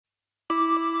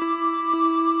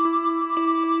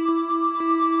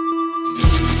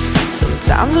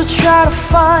Sometimes I try to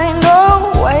find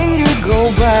a way to go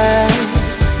back,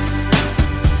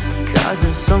 'cause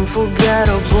it's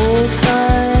unforgettable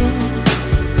time.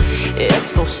 It's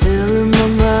so still in my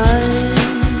mind.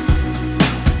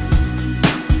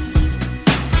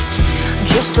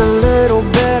 Just a little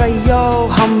bit of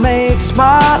yo-ho makes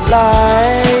my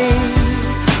life.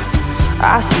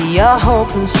 I see a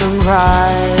hope and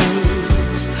sunrise.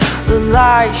 The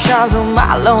light shines on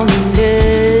my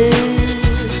loneliness.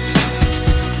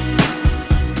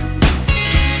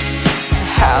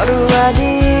 How do I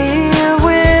deal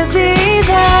with these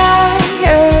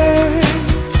higher?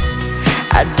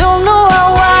 I don't know how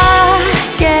I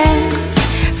can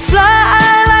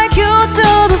fly like you to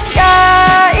the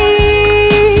sky.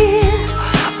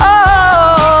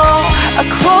 Oh, a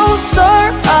closer,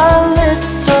 a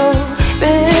little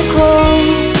bit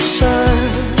closer.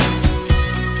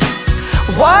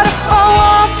 What if I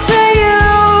walk to you?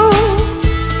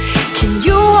 Can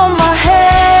you hold my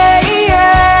hand?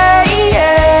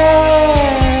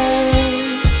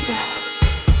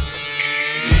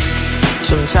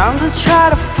 Sometimes I try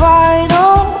to find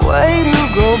a way to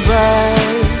go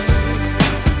back,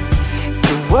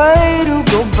 the way to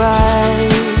go back,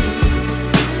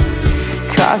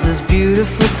 'cause it's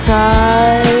beautiful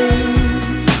time.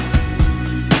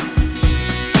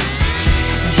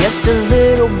 Just a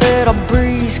little bit of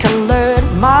breeze can learn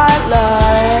my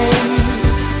life.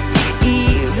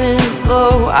 Even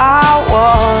though I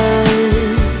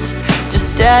was just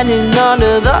standing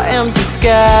under the empty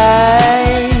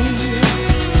sky.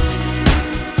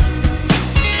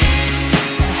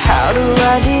 How do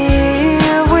I deal